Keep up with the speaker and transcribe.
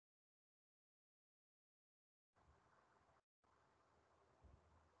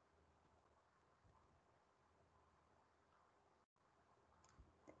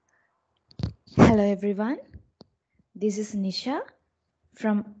Hello everyone, this is Nisha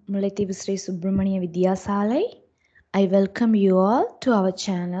from Mullaitivu Sri Subramaniya Vidyasalai. I welcome you all to our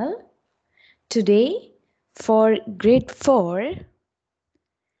channel. Today for grade 4,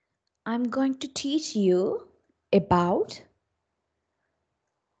 I'm going to teach you about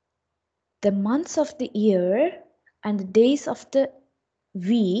the months of the year and the days of the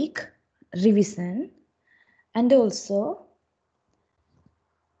week revision, and also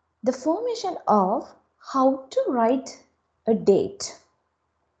the formation of how to write a date.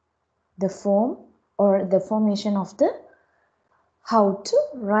 The form or the formation of the how to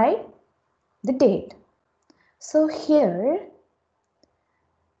write the date. So here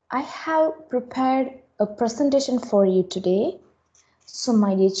I have prepared a presentation for you today. So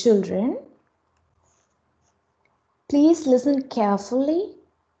my dear children, please listen carefully.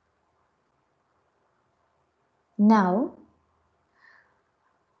 Now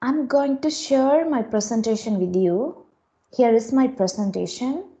I'm going to share my presentation with you. Here is my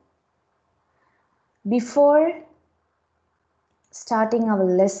presentation. Before starting our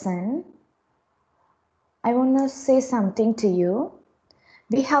lesson, I want to say something to you.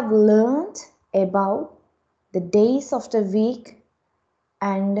 We have learned about the days of the week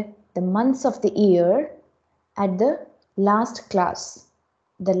and the months of the year at the last class,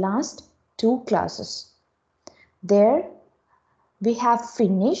 the last 2 classes. There we have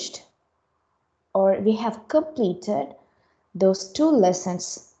finished or we have completed those 2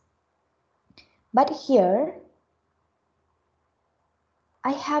 lessons. But here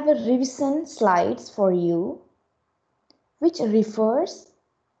I have a revision slides for you which refers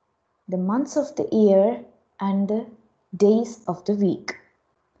the months of the year and the days of the week.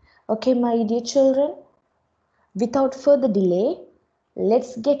 Okay, my dear children, without further delay,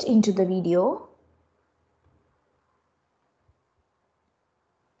 let's get into the video.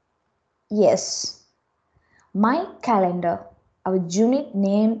 Yes, my calendar. Our unit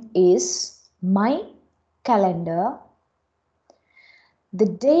name is My Calendar. The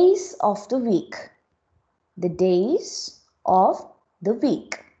days of the week. The days of the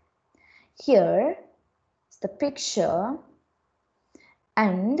week. Here is the picture,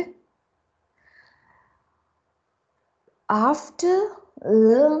 and after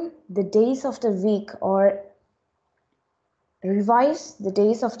learn the days of the week or revise the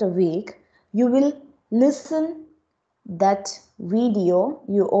days of the week, you will listen that video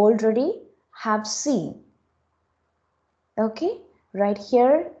you already have seen. Okay, right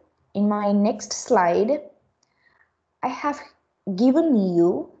here in my next slide, I have given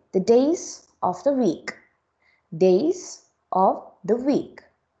you the days of the week. Days of the week.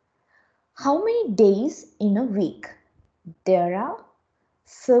 How many days in a week? There are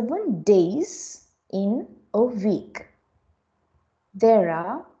 7 days in a week. There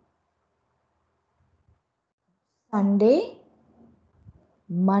are Sunday,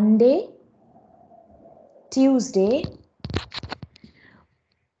 Monday, Tuesday,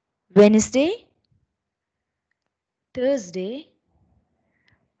 Wednesday, Thursday,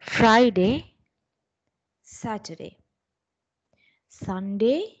 Friday, Saturday.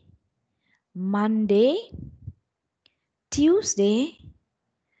 Sunday, Monday, Tuesday,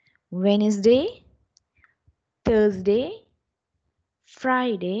 Wednesday, Thursday,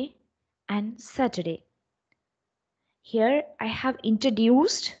 Friday, and Saturday. Here I have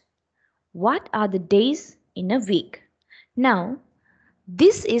introduced what are the days in a week. Now,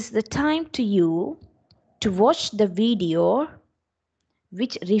 this is the time to you to watch the video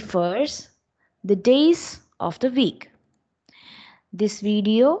which refers the days of the week. This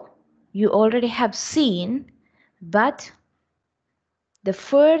video you already have seen, but the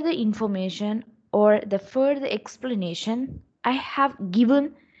further information or the further explanation I have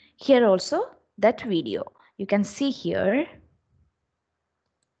given here also that video. You can see here.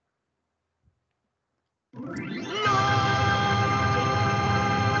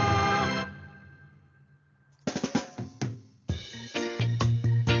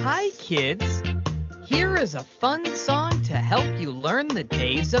 Hi kids! Here is a fun song to help you learn the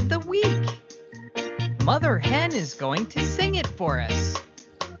days of the week. Mother Hen is going to sing it for us.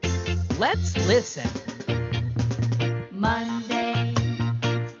 Let's listen. Monday,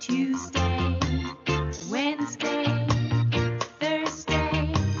 Tuesday, Wednesday,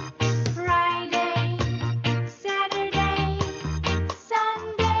 Thursday, Friday, Saturday,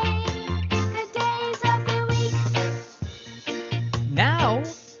 Sunday, the days of the week. Now,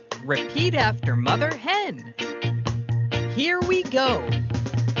 repeat after Mother Hen. Here we go.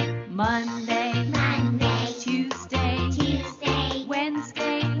 Monday, Tuesday,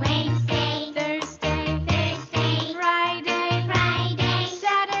 Wednesday, Thursday, Friday,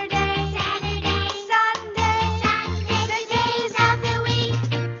 Saturday,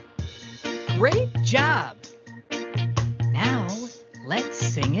 Great job! Now, let's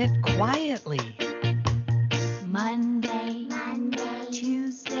sing it quietly. Monday,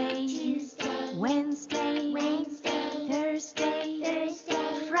 Tuesday, Wednesday, Thursday,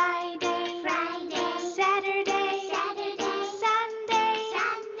 Friday, Saturday, Sunday,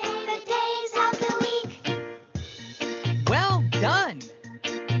 the days of the week. Well done!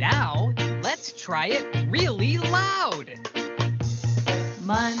 Now, let's try it really loud.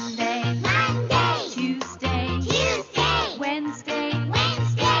 Monday, Tuesday, Wednesday, Thursday,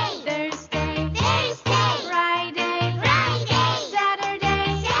 Friday,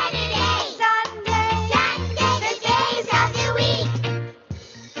 Saturday, Sunday, the days of the week.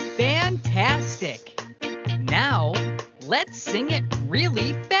 Fantastic! Now, let's sing it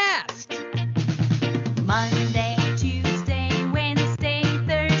really fast. Monday, Tuesday, Wednesday,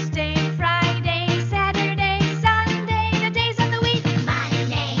 Thursday, Friday, Saturday, Sunday, the days of the week.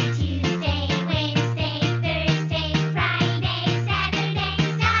 Monday, Tuesday, Wednesday, Thursday, Friday, Saturday,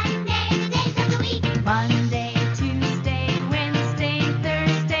 Sunday, the days of the week. Monday, Tuesday, Wednesday,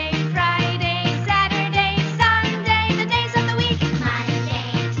 Thursday, Friday, Saturday, Sunday, the days of the week. Monday,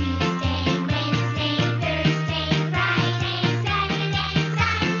 Tuesday, Wednesday, Thursday, Friday, Saturday,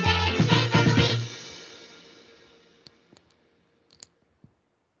 Sunday, the days of the week.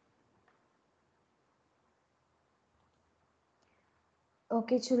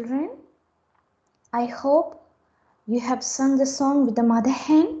 Okay, children. I hope you have sung the song with the mother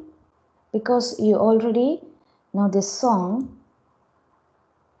hen because you already know this song,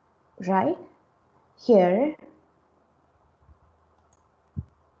 right? Here,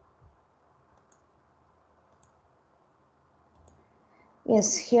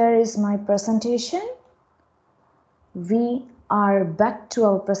 yes, here is my presentation. We are back to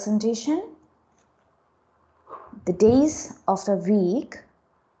our presentation. The days of the week.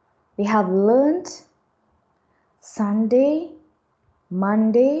 We have learned Sunday,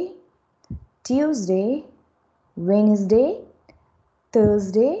 Monday, Tuesday, Wednesday,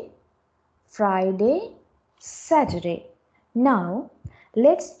 Thursday, Friday, Saturday. Now,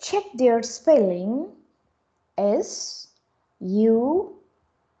 let's check their spelling. S-U-N-D-A-Y,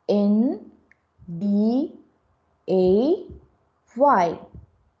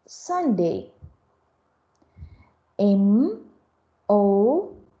 Sunday. M-O-N-D-A-Y,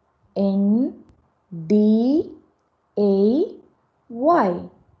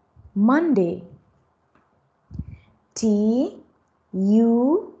 Monday. T-U-E-S-D-A-Y,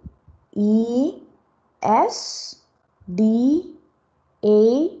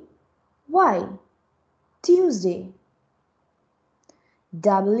 Tuesday.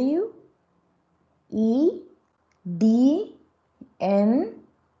 W-E-D-N-E-S-D-A-Y,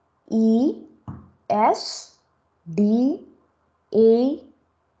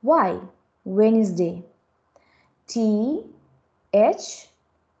 Wednesday. T-H-U-R-S-D-A-Y,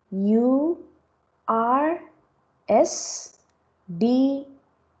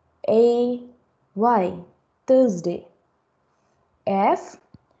 Thursday. F-R-I-D-A-Y,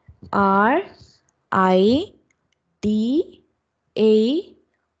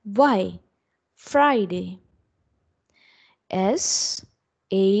 Friday. S-A-T-U-R-D-A-Y,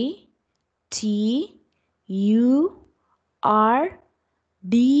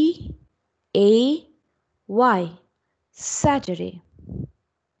 Saturday.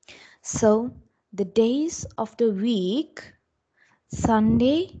 So, the days of the week: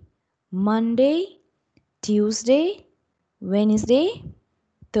 Sunday, Monday, Tuesday, Wednesday,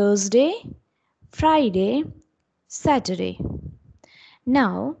 Thursday, Friday, Saturday.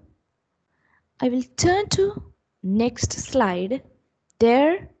 Now, I will turn to next slide.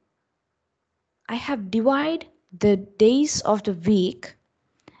 There, I have divided the days of the week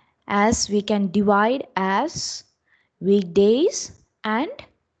as we can divide as weekdays and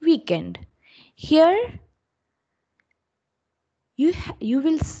weekend. Here, you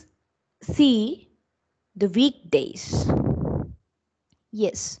will see the weekdays.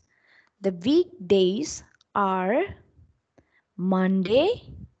 Yes, the weekdays are Monday,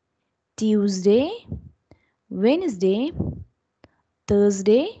 Tuesday, Wednesday,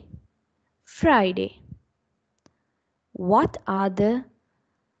 Thursday, Friday. What are the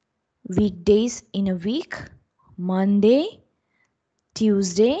weekdays in a week? Monday,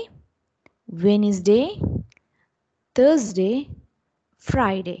 Tuesday, Wednesday, Thursday,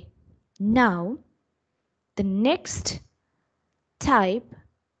 Friday. Now, the next type,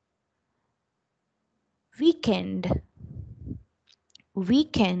 weekend.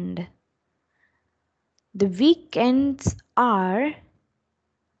 Weekend. The weekends are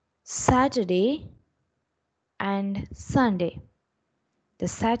Saturday and Sunday. The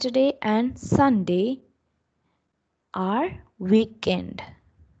Saturday and Sunday are weekend.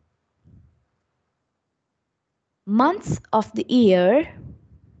 Months of the year.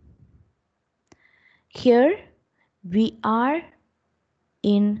 Here we are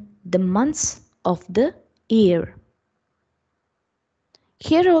in the months of the year.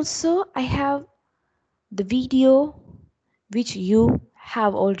 Here also I have the video which you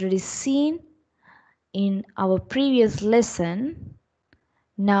have already seen in our previous lesson.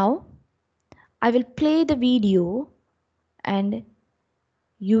 Now I will play the video and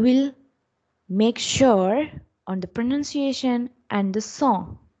you will make sure on the pronunciation and the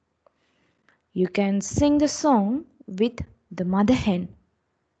song. You can sing the song with the mother hen,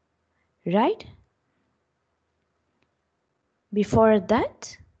 right? Before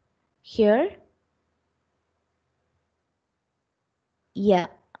that, here, yeah,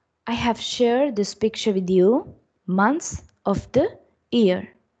 I have shared this picture with you, months of the year.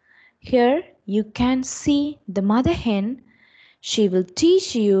 Here you can see the mother hen. She will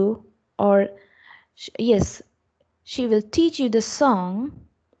teach you, or yes, she will teach you the song.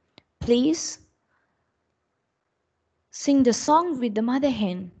 Please sing the song with the mother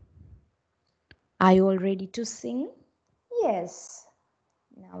hen. Are you all ready to sing? Yes.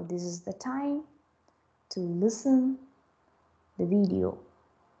 Now this is the time to listen the video.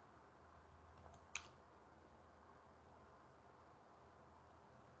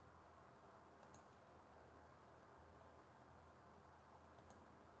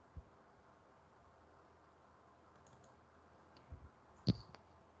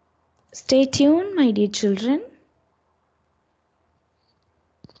 Stay tuned, my dear children.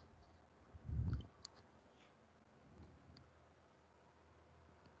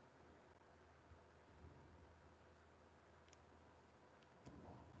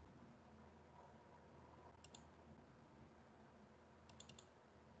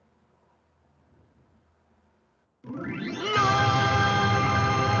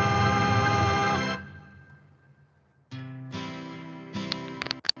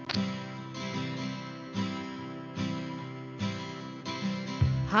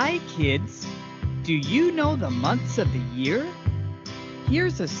 Hi, kids. Do you know the months of the year?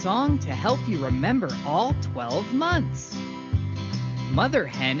 Here's a song to help you remember all 12 months. Mother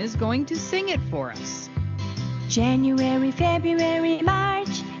Hen is going to sing it for us. January, February,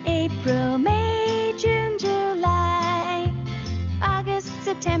 March, April, May, June, July, August,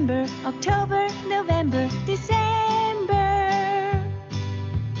 September, October, November, December.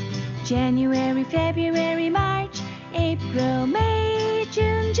 January, February, March, April, May,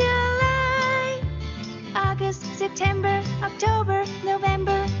 June, July, August, September, October,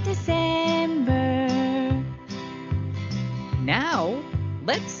 November, December. Now,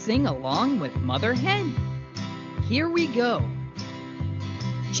 let's sing along with Mother Hen. Here we go.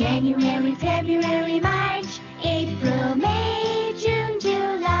 January, February, March, April, May, June,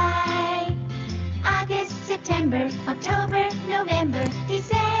 July, August, September, October, November,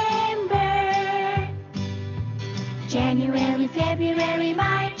 December. January, February,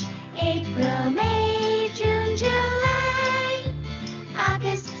 March, April, May, June, July,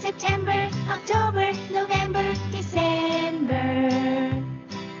 August, September, October, November, December.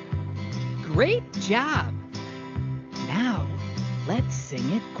 Great job. Now, let's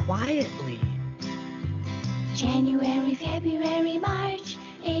sing it quietly. January, February, March,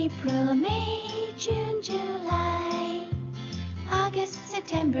 April, May, June, July, August,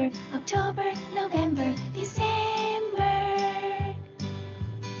 September, October, November, December.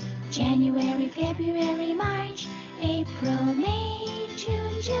 January, February, March, April, May,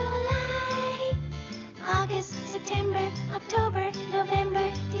 June, July, August, September, October, November,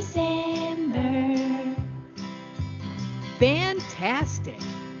 December. Fantastic.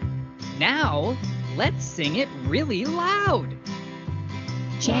 Now, let's sing it really loud.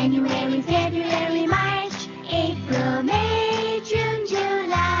 January, February, March, April, May, June,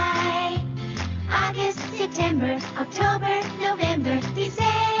 July, August, September, October, November, December.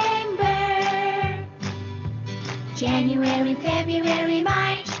 January, February,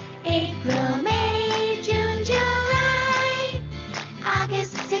 March, April, May, June, July,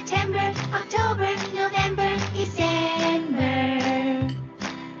 August, September, October, November, December.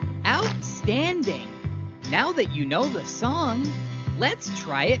 Outstanding. Now that you know the song, let's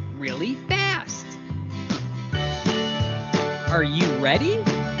try it really fast. Are you ready?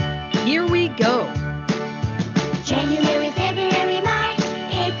 Here we go. January, February, March,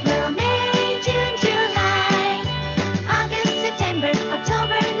 April, May, June, July, August, September,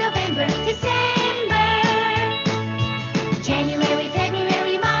 October, November, December. January,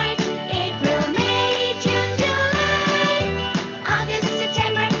 February, March, April, May, June, July, August, September,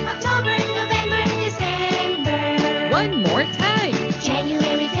 one more time.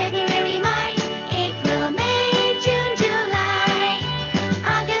 January, February, March, April, May, June, July,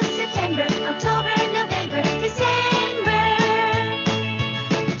 August, September, October, November, December.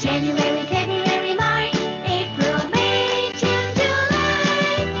 January, February, March, April, May, June, July,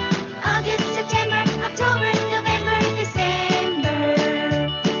 August, September, October, November, December.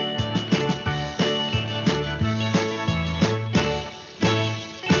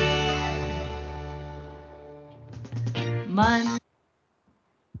 Month.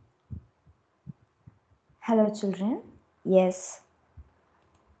 Hello, children. Yes,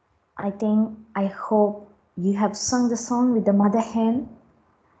 I hope you have sung the song with the mother hen.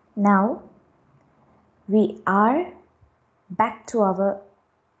 Now we are back to our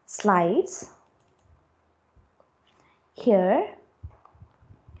slides. Here,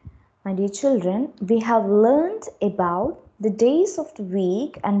 my dear children, we have learned about the days of the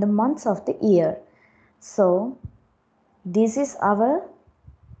week and the months of the year. So, this is our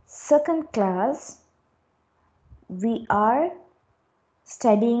second class. We are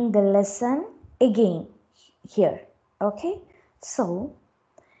studying the lesson again here. Okay, so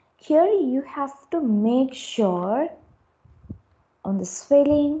here you have to make sure on the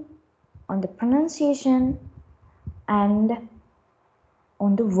spelling, on the pronunciation, and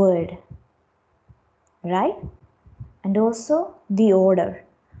on the word, right? And also the order.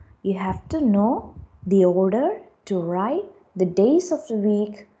 You have to know the order to write the days of the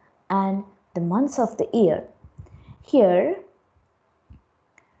week and the months of the year. Here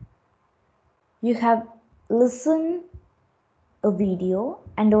you have listened a video,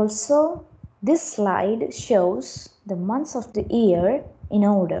 and also this slide shows the months of the year in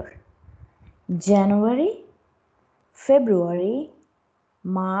order: January, February,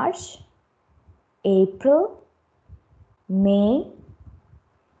 March, April, May,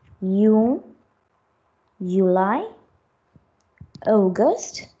 June, July,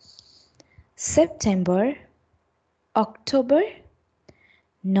 August, September, October,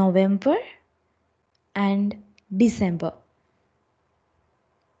 November, and December.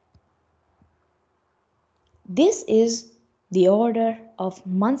 This is the order of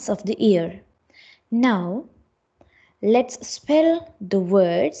months of the year. Now, let's spell the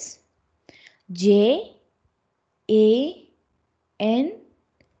words J A N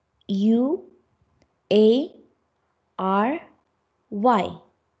U A R Y,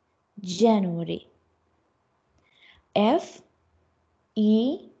 January. F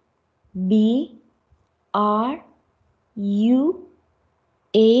E B R U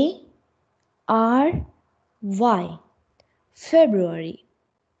A R Y, February.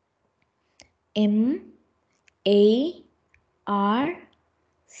 M A R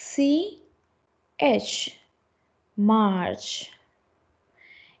C H, March.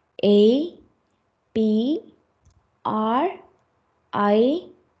 A P R I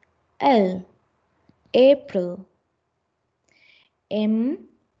L, April. M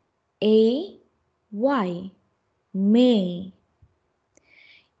A Y, May.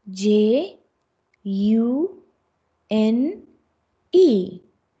 J U N E,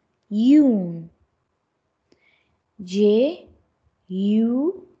 June. J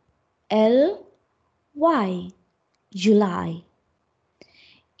U L Y, July.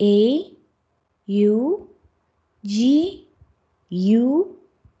 A U G U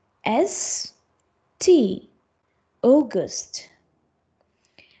S T, August.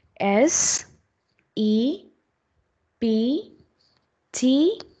 S E P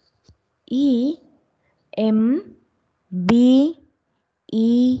T E M B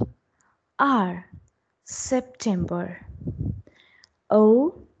E R, September.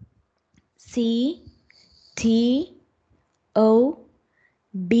 O C T O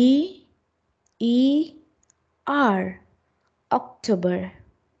B E R, October.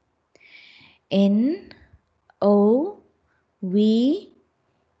 N O V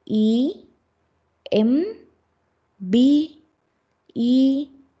E M B E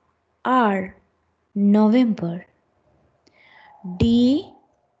R, November. D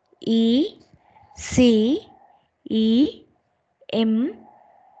E C E M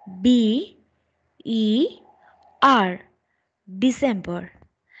B E R, December.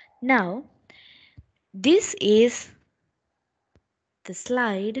 Now, this is the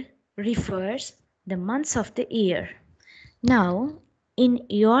slide refers the months of the year. Now, in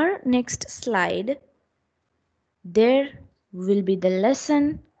your next slide, there will be the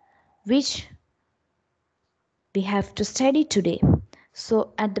lesson which we have to study today.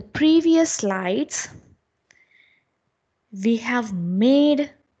 So, at the previous slides, we have made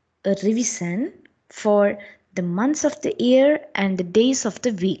a revision for the months of the year and the days of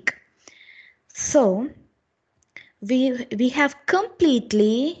the week. So, we have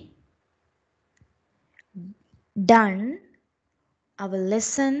completely done our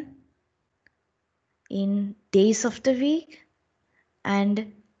lesson in days of the week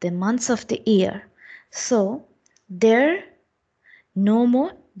and the months of the year. So there no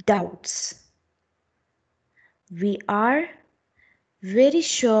more doubts. We are very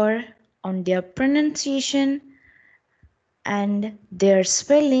sure on their pronunciation and their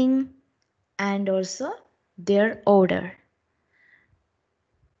spelling and also their order.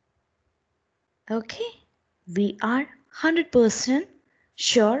 Okay, we are 100%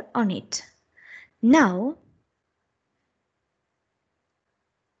 sure on it. Now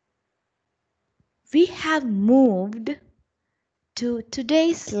we have moved to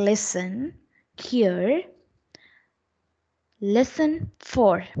today's lesson here, lesson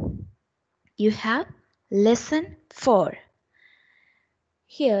 4. You have lesson 4.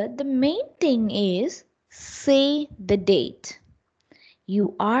 Here the main thing is say the date.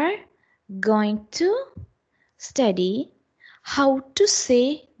 You are going to study how to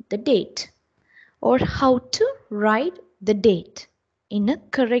say the date or how to write the date in a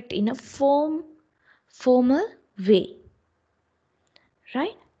correct, in a formal way,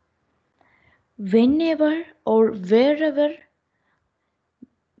 right? Whenever or wherever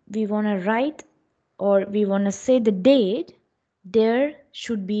we want to write or we want to say the date, there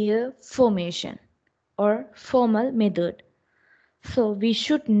should be a formation or formal method. So we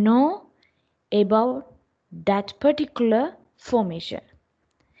should know about that particular formation.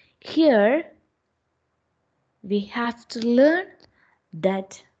 Here we have to learn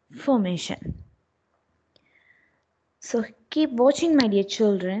that formation. So keep watching, my dear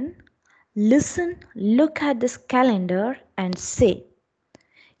children. Listen, look at this calendar and say.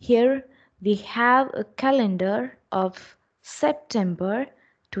 Here we have a calendar of September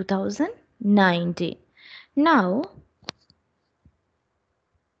 2019. Now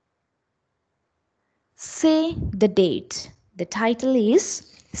say the date. The title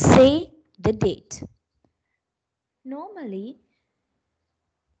is Say the Date. Normally,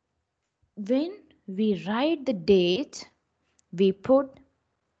 when we write the date, we put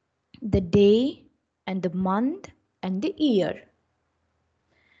the day and the month and the year.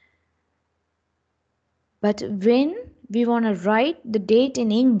 But when we want to write the date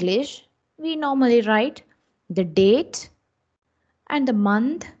in English, we normally write the date and the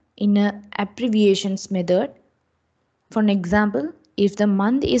month in a abbreviations method. For an example, if the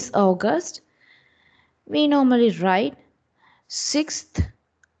month is August, we normally write 6th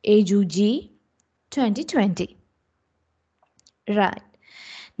AUG 2020. Right.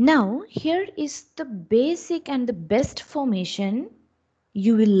 Now, here is the basic and the best formation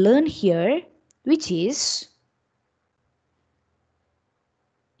you will learn here, which is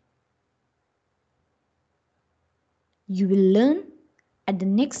you will learn at the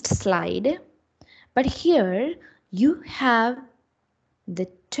next slide. But here you have the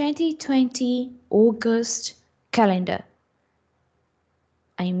 2020 August calendar.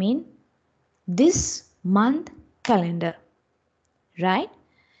 I mean this month calendar, right?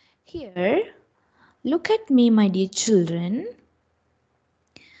 Here, look at me, my dear children.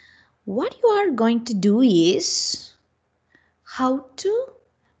 What you are going to do is how to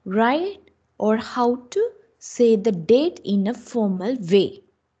write or how to say the date in a formal way.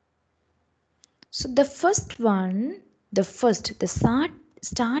 So the first one, the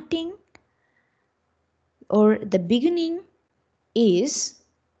starting or the beginning is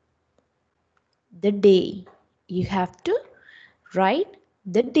the day. You have to write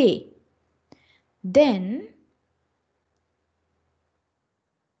the day. Then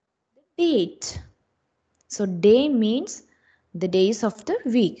date. So day means the days of the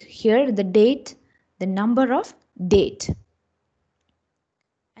week. Here the date, the number of date.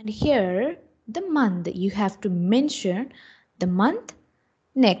 And here the month. You have to mention the month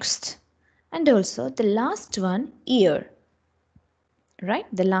next. And also the last one, year. Right?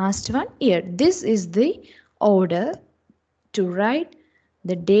 The last one, year. This is the order to write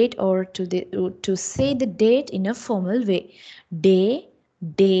the date or to say the date in a formal way. Day,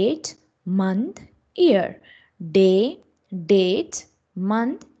 date, month, year. Day, date,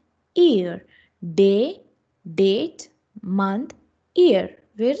 month, year. Day, date, month, year.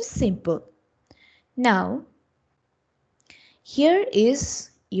 Very simple. Now, here is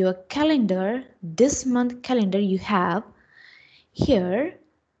your calendar. This month calendar you have. Here,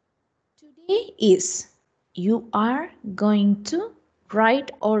 today is. You are going to write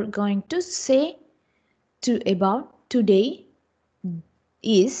or going to say about today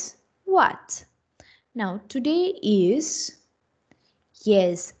is what? Now today is,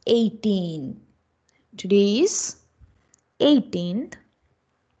 yes, 18. Today is 18th,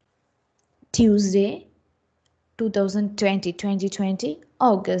 Tuesday, 2020,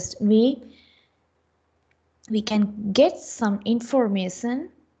 August. We can get some information.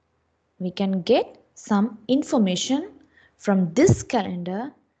 We can get some information from this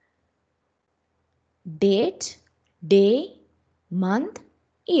calendar: date, day, month,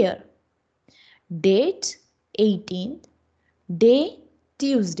 year. Date 18th, day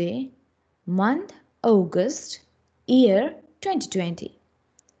Tuesday, month August, year 2020.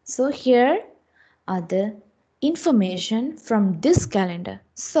 So here are the information from this calendar.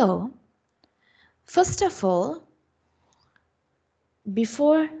 So first of all,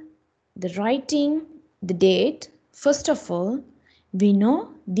 before the writing the date, first of all, we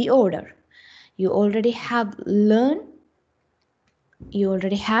know the order. You already have learned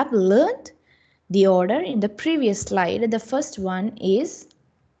the order in the previous slide. The first one is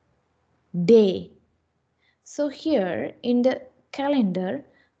day. So here in the calendar,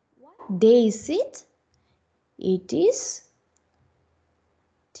 what day is it? It is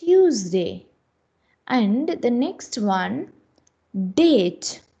Tuesday. And the next one,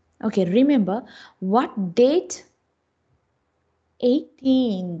 date. Okay, remember what date?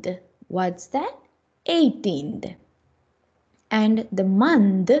 18th. What's that? 18th. And the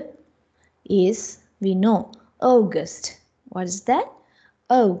month is, we know, August. What is that?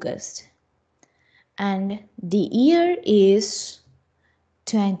 August. And the year is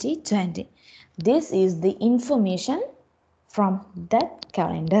 2020. This is the information from that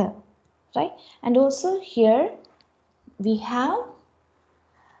calendar, right? And also here we have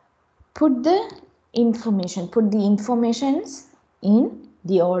put the informations in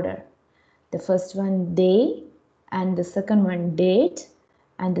the order. The first one day, and the second one date,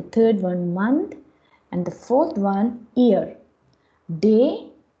 and the third one month, and the fourth one year. Day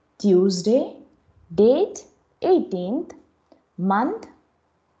Tuesday, date 18th, month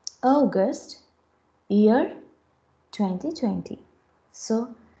August, year 2020.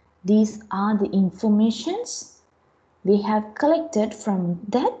 So these are the informations we have collected from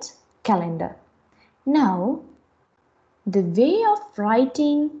that calendar. Now the way of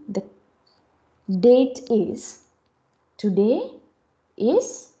writing the date is, today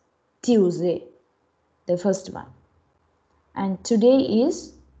is Tuesday, the first one, and today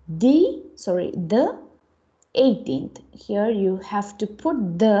is the 18th. Here you have to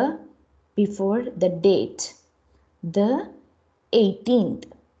put the before the date, the 18th.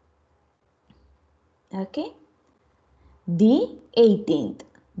 Okay, the 18th,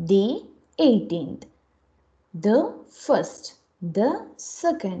 the 18th, the first, the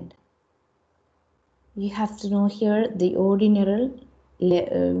second. You have to know here the ordinal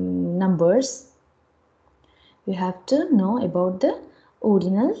numbers. You have to know about the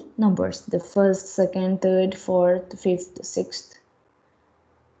ordinal numbers, the first, second, third, fourth, fifth, sixth.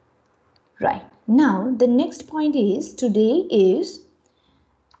 Right. Now the next point is, today is,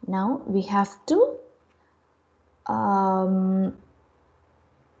 now we have to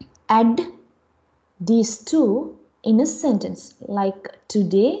add these two in a sentence, like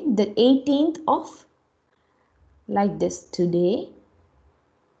today, the 18th of, like this, today,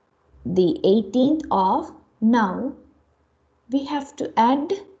 the 18th of. Now we have to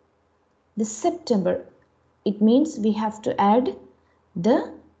add the September. It means we have to add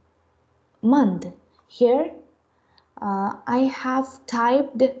the month. Here I have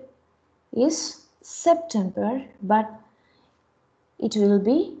typed is September, but it will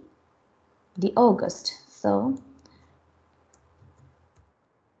be the August. So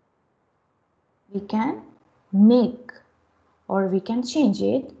we can make, or we can change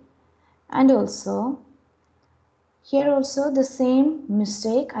it. And also here also the same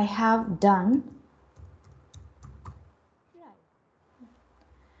mistake I have done.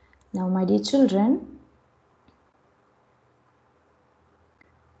 Now my dear children,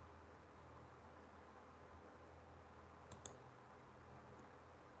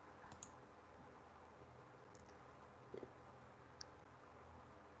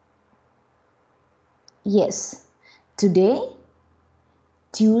 yes, today,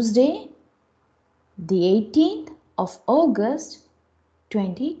 Tuesday, the 18th of August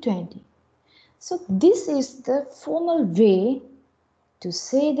 2020. So this is the formal way to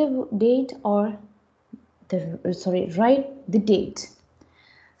say the date, or write the date.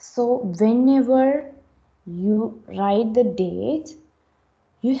 So whenever you write the date,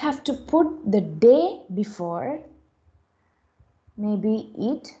 you have to put the day before, maybe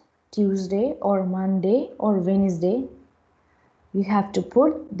it Tuesday or Monday or Wednesday. You have to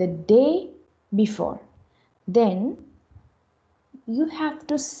put the day before. Then you have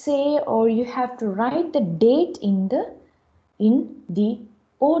to say, or you have to write the date in the in the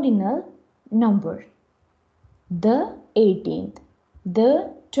ordinal number. The 18th,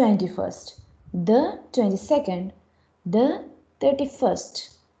 the 21st, the 22nd, the 31st,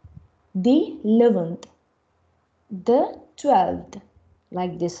 the 11th, the 12th,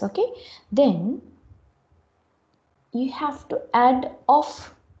 like this, okay? Then you have to add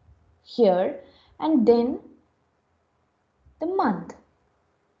off here and then the month.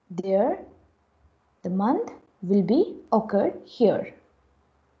 There, the month will be occurred here.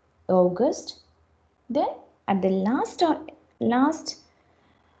 August. Then at the last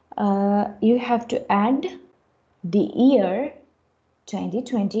you have to add the year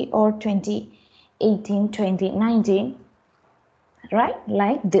 2020 or 2018, 2019, right?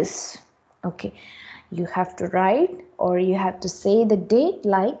 Like this. Okay, you have to write or you have to say the date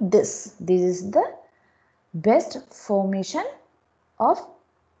like this. This is the best formation of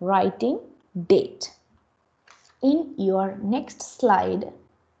writing date. In your next slide,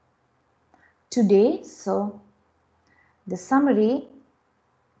 today, so the summary,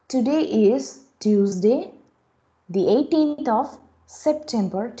 today is Tuesday, the 18th of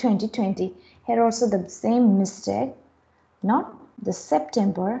September 2020. Here also the same mistake, not the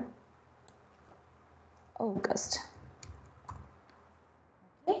September, August.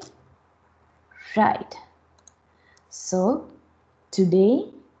 Okay, right. So today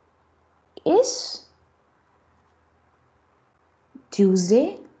is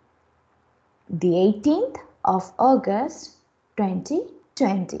Tuesday, the 18th of August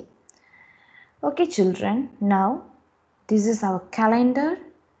 2020. Okay children, now this is our calendar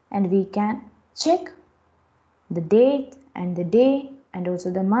and we can check the date and the day and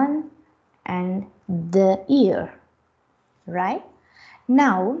also the month and the year, right?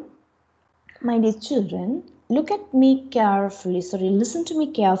 Now, my dear children, look at me carefully, listen to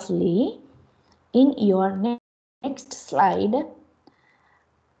me carefully. In your next slide,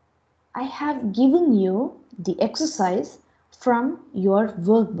 I have given you the exercise from your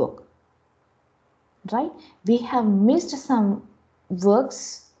workbook, right? We have missed some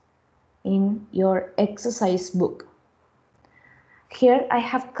works in your exercise book. Here I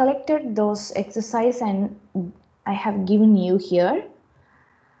have collected those exercises and I have given you here.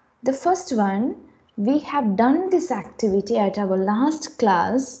 The first one, we have done this activity at our last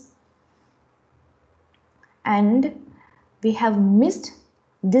class and we have missed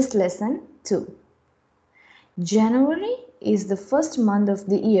this lesson too. January is the first month of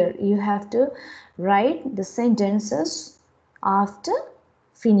the year. You have to write the sentences after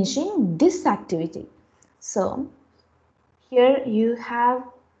finishing this activity. So here you have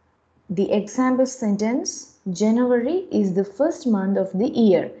the example sentence. January is the first month of the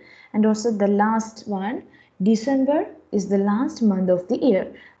year, and also the last one, December is the last month of the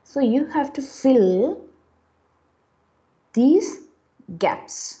year. So you have to fill these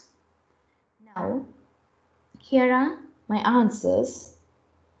gaps. Now here are my answers.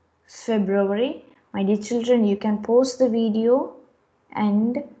 February, my dear children, you can pause the video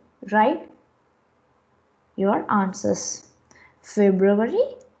and write your answers.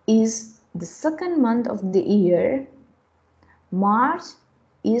 February is the second month of the year. March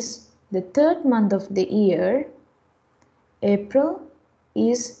is the third month of the year. April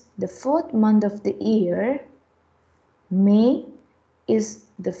is the fourth month of the year. May is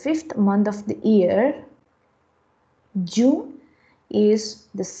the fifth month of the year. June is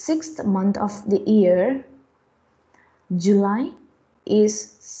the sixth month of the year. July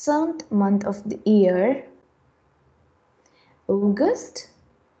is seventh month of the year. August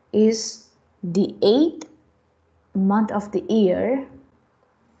is the eighth month of the year.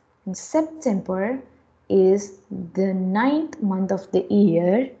 And September is the ninth month of the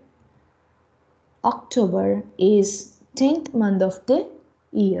year. October is 10th month of the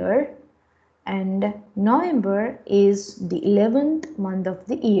year. And November is the 11th month of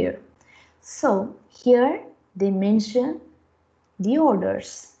the year. So here they mention the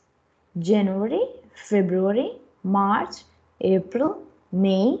orders: January, February, March, April,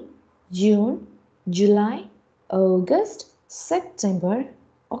 May, June, July, August, September,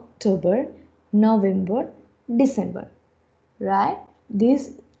 October, November, December. Right?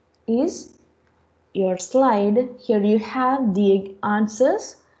 This is your slide. Here you have the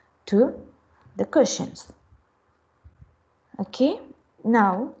answers to the questions. Okay,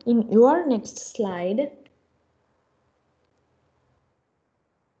 now in your next slide,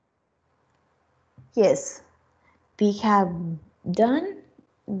 yes, we have done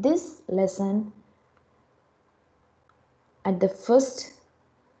this lesson at the first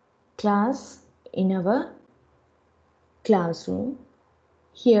class in our classroom.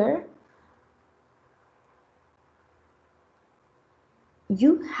 Here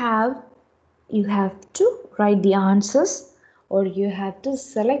you have to write the answers, or you have to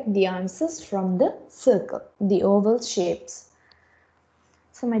select the answers from the circle, the oval shapes.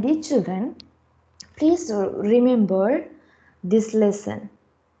 So my dear children, please remember this lesson.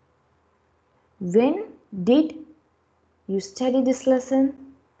 When did you study this lesson?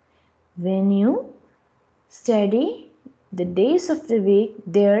 When you study the days of the week,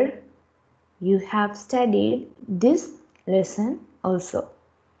 there you have studied this lesson also.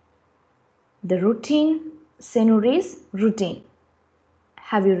 The routine, Senuri's routine.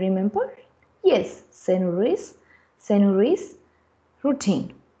 Have you remembered? Yes, Senuri's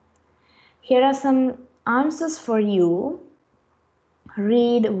routine. Here are some answers for you.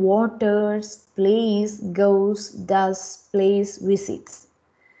 Read, waters, plays, goes, does, plays, visits.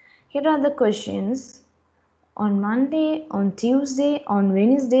 Here are the questions. On Monday, on Tuesday, on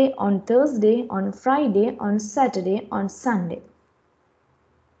Wednesday, on Thursday, on Friday, on Saturday, on Sunday.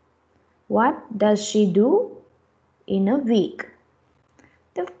 What does she do in a week?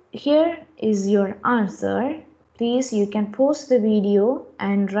 Here is your answer. Please, you can pause the video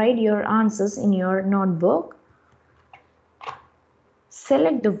and write your answers in your notebook.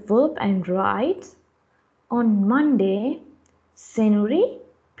 Select the verb and write. On Monday, Senuri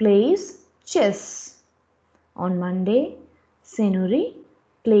plays chess. On Monday, Senuri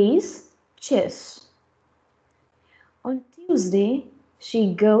plays chess. On Tuesday,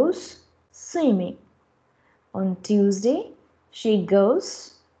 she goes swimming. On Tuesday, she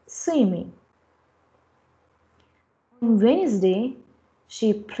goes swimming. On Wednesday,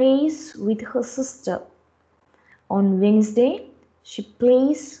 she plays with her sister. On Wednesday, she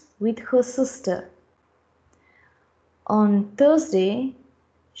plays with her sister. On Thursday,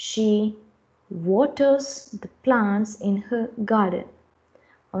 she waters the plants in her garden.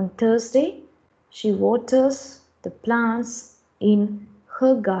 On Thursday, she waters the plants in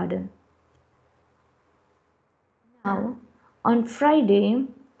her garden. Now, on Friday,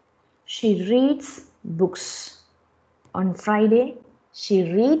 she reads books. On Friday, she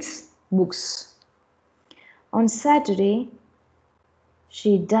reads books. On Saturday,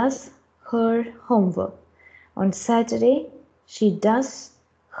 she does her homework. On Saturday, she does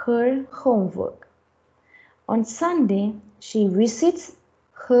her homework. On Sunday, she visits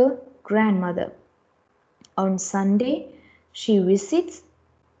her grandmother. On Sunday, she visits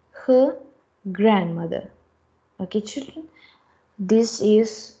her grandmother. Okay, children, this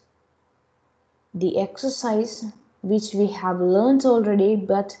is the exercise which we have learned already,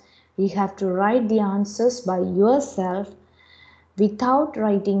 but you have to write the answers by yourself. Without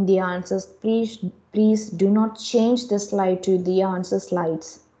writing the answers, please do not change the slide to the answer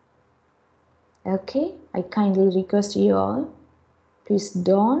slides. Okay, I kindly request you all, please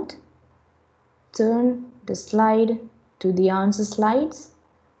don't turn the slide to the answer slides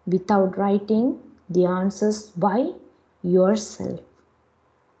without writing the answers by yourself.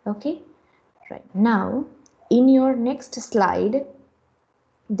 Okay, right now in your next slide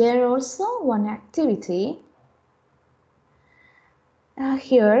there also one activity.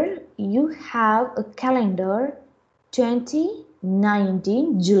 Here you have a calendar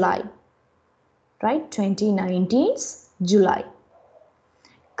 2019 July, right? 2019 July.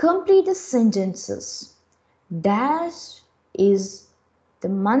 Complete the sentences. Dash is the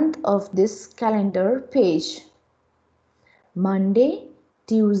month of this calendar page. Monday,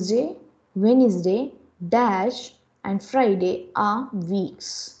 Tuesday, Wednesday, dash and Friday are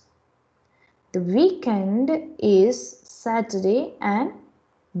weeks. The weekend is Saturday and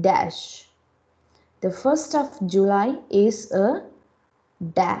dash. The 1st of July is a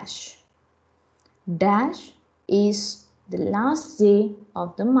dash. Dash is the last day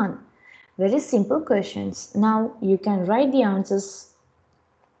of the month. Very simple questions. Now you can write the answers.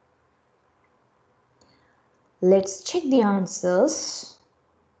 Let's check the answers.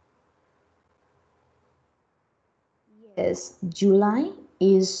 Yes, July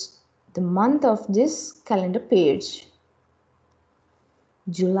is the month of this calendar page.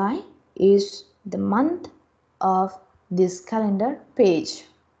 July is the month of this calendar page.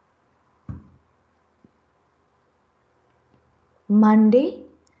 Monday,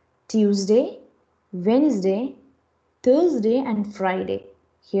 Tuesday, Wednesday, Thursday and Friday.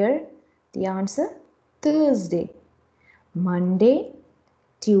 Here the answer Thursday. Monday,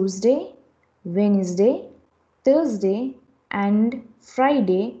 Tuesday, Wednesday, Thursday and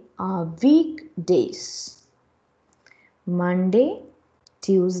Friday are weekdays. Monday,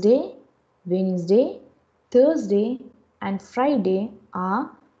 Tuesday, Wednesday, Thursday and Friday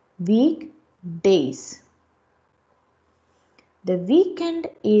are weekdays. The weekend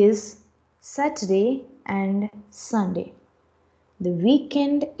is Saturday and Sunday. The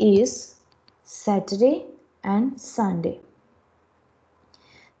weekend is Saturday and Sunday.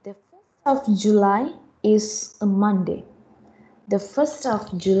 The 1st of July is a Monday. The 1st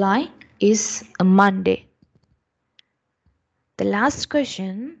of July is a Monday. The last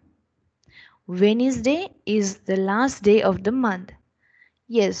question. Wednesday is the last day of the month.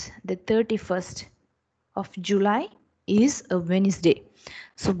 Yes, the 31st of July is a Wednesday.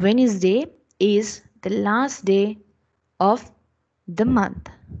 So Wednesday is the last day of the month.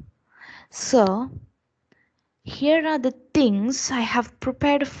 So here are the things I have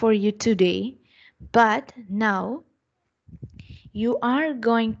prepared for you today. But now you are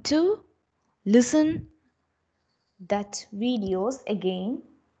going to listen that videos again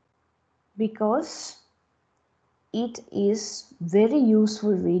because it is very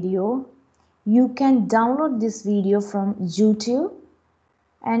useful video. You can download this video from YouTube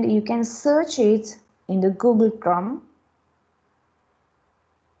and you can search it in the Google Chrome.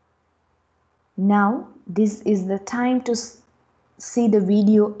 Now this is the time to see the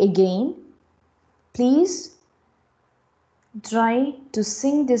video again. Please try to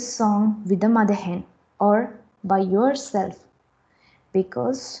sing this song with the mother hen or by yourself,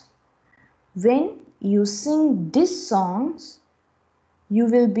 because when you sing these songs you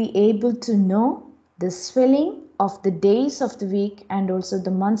will be able to know the spelling of the days of the week and also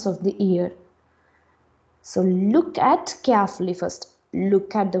the months of the year. So look at carefully first.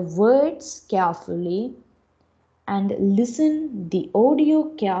 Look at the words carefully and listen the audio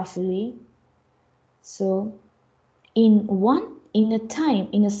carefully. So in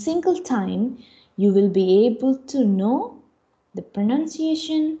a single time, you will be able to know the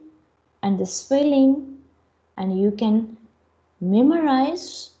pronunciation and the spelling, and you can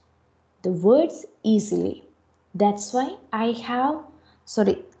memorize the words easily. That's why I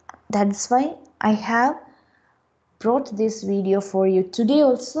have brought this video for you today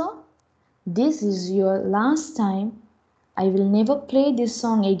also. This is your last time. I will never play this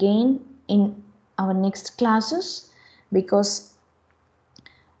song again in our next classes because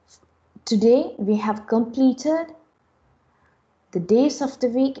today we have completed the days of the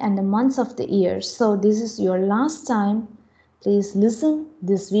week and the months of the year. So this is your last time. Please listen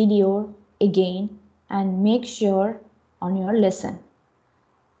this video again and make sure on your lesson.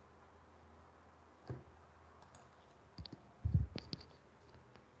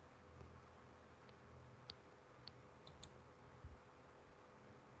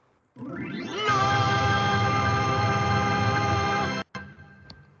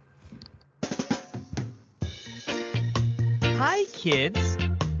 Hi, kids.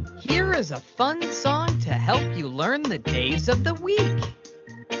 Here is a fun song to help you learn the days of the week.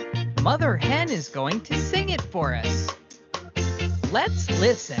 Mother Hen is going to sing it for us. Let's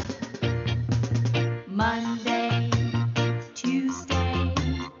listen. Monday, Tuesday,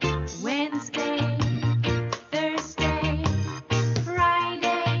 Wednesday, Thursday,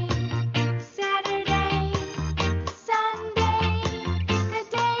 Friday, Saturday, Sunday, the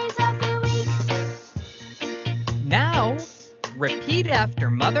days of the week. Now, repeat after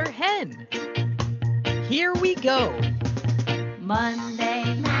Mother Hen. Here we go.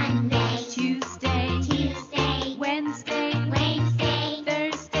 Monday, Tuesday, Wednesday,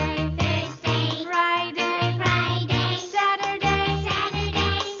 Thursday, Friday, Saturday,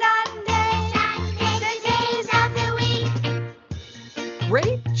 Sunday, the days of the week.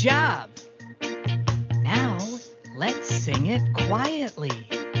 Great job. Now, let's sing it quietly.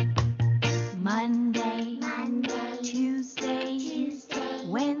 Monday, Tuesday,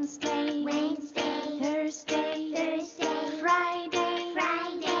 Wednesday, Thursday, Friday,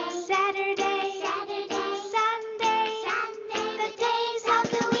 Saturday, Sunday, the days of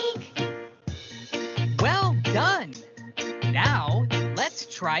the week. Well done. Now, let's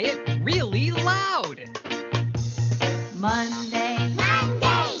try it really loud. Monday,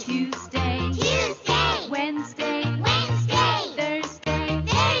 Tuesday, Wednesday, Thursday,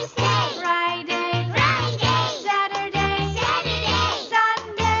 Friday, Saturday,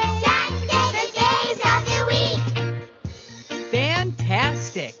 Sunday, the days of the week.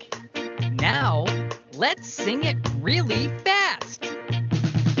 Fantastic. Now, let's sing it really fast.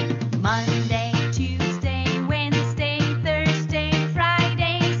 Monday, Tuesday, Wednesday, Thursday,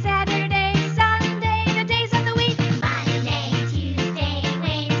 Friday, Saturday, Sunday, the days of the week. Monday, Tuesday,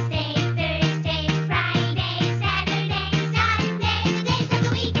 Wednesday, Thursday, Friday, Saturday, Sunday, the days of the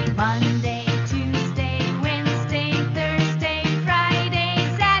week. Monday, Tuesday, Wednesday, Thursday, Friday,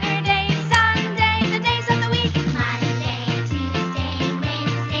 Saturday, Sunday, the days of the week. Monday, Tuesday,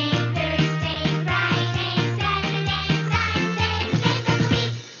 Wednesday, Thursday, Friday, Saturday, Sunday, the days of the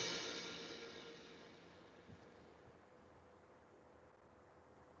week.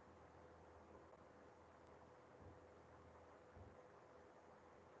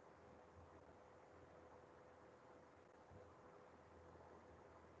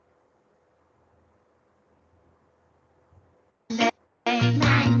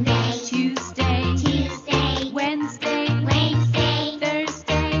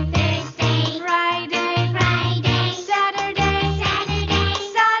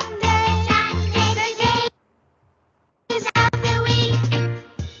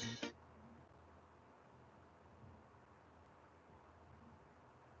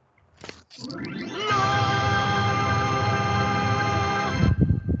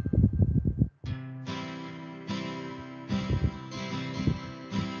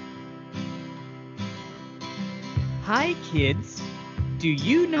 Hi, kids. Do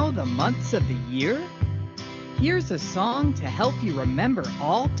you know the months of the year? Here's a song to help you remember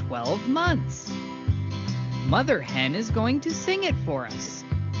all 12 months. Mother Hen is going to sing it for us.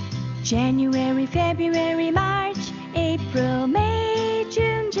 January, February, March, April, May,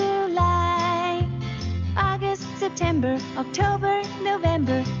 June, July, August, September, October,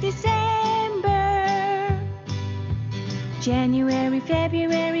 November, December. January,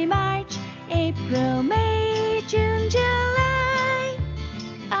 February, March, April, May, June, July,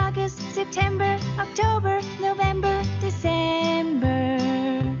 August, September, October, November, December.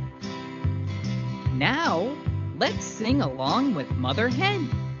 Now, let's sing along with Mother Hen.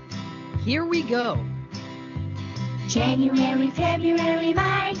 Here we go. January, February,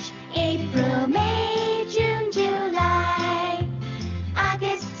 March, April, May, June, July,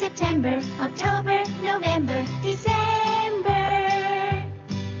 August, September, October, November, December.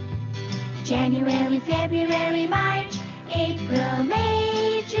 January, February, March, April,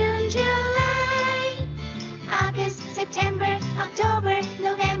 May, June, July, August, September, October,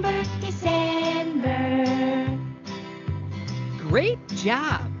 November, December. Great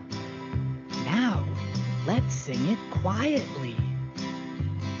job. Now, let's sing it quietly.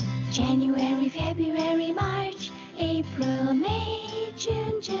 January, February, March, April, May,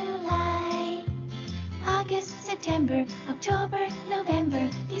 June, July, August, September, October, November,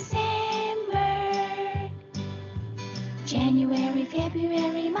 December. January,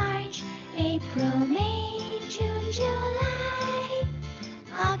 February, March, April, May, June, July,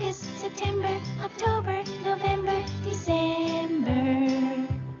 August, September, October, November, December.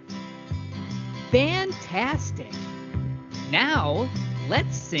 Fantastic. Now,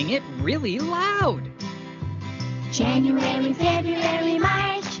 let's sing it really loud. January, February,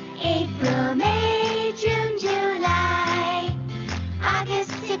 March, April, May, June, July,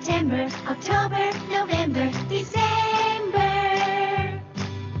 August, September, October, November, December.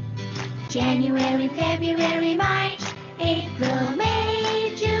 January, February, March, April,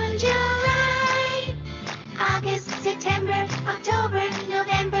 May, June, July, August, September, October,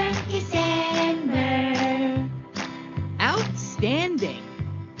 November, December. Outstanding.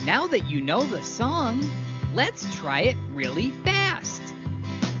 Now that you know the song, let's try it really fast.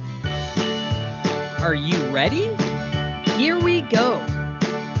 Are you ready? Here we go.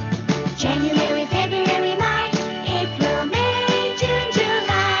 January, February, March, April, May, June,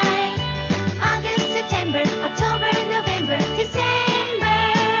 July, August, September, October, November, December.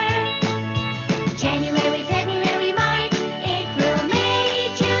 January, February, March, April, May,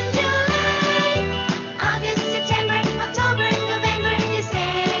 June, July, August, September, October, November,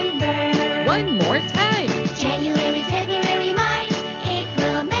 December. One more time. January, February, March,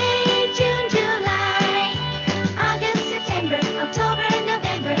 April, May, June, July, August, September, October,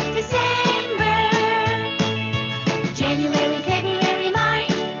 November, December. January, February, March,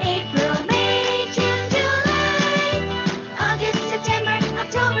 April, May, June, July, August, September,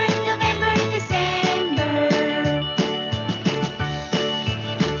 October, November, December.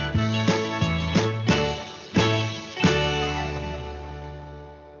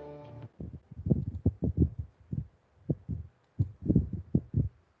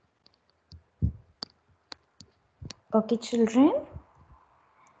 Okay, children,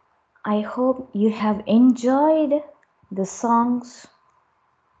 I hope you have enjoyed the songs.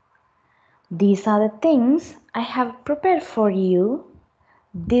 These are the things I have prepared for you.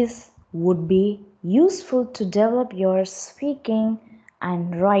 This would be useful to develop your speaking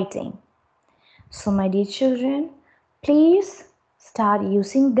and writing. So, my dear children, please start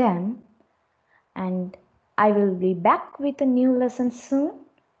using them, and I will be back with a new lesson soon.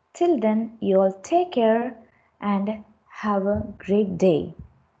 Till then, you all take care and have a great day.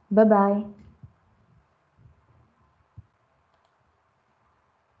 Bye bye.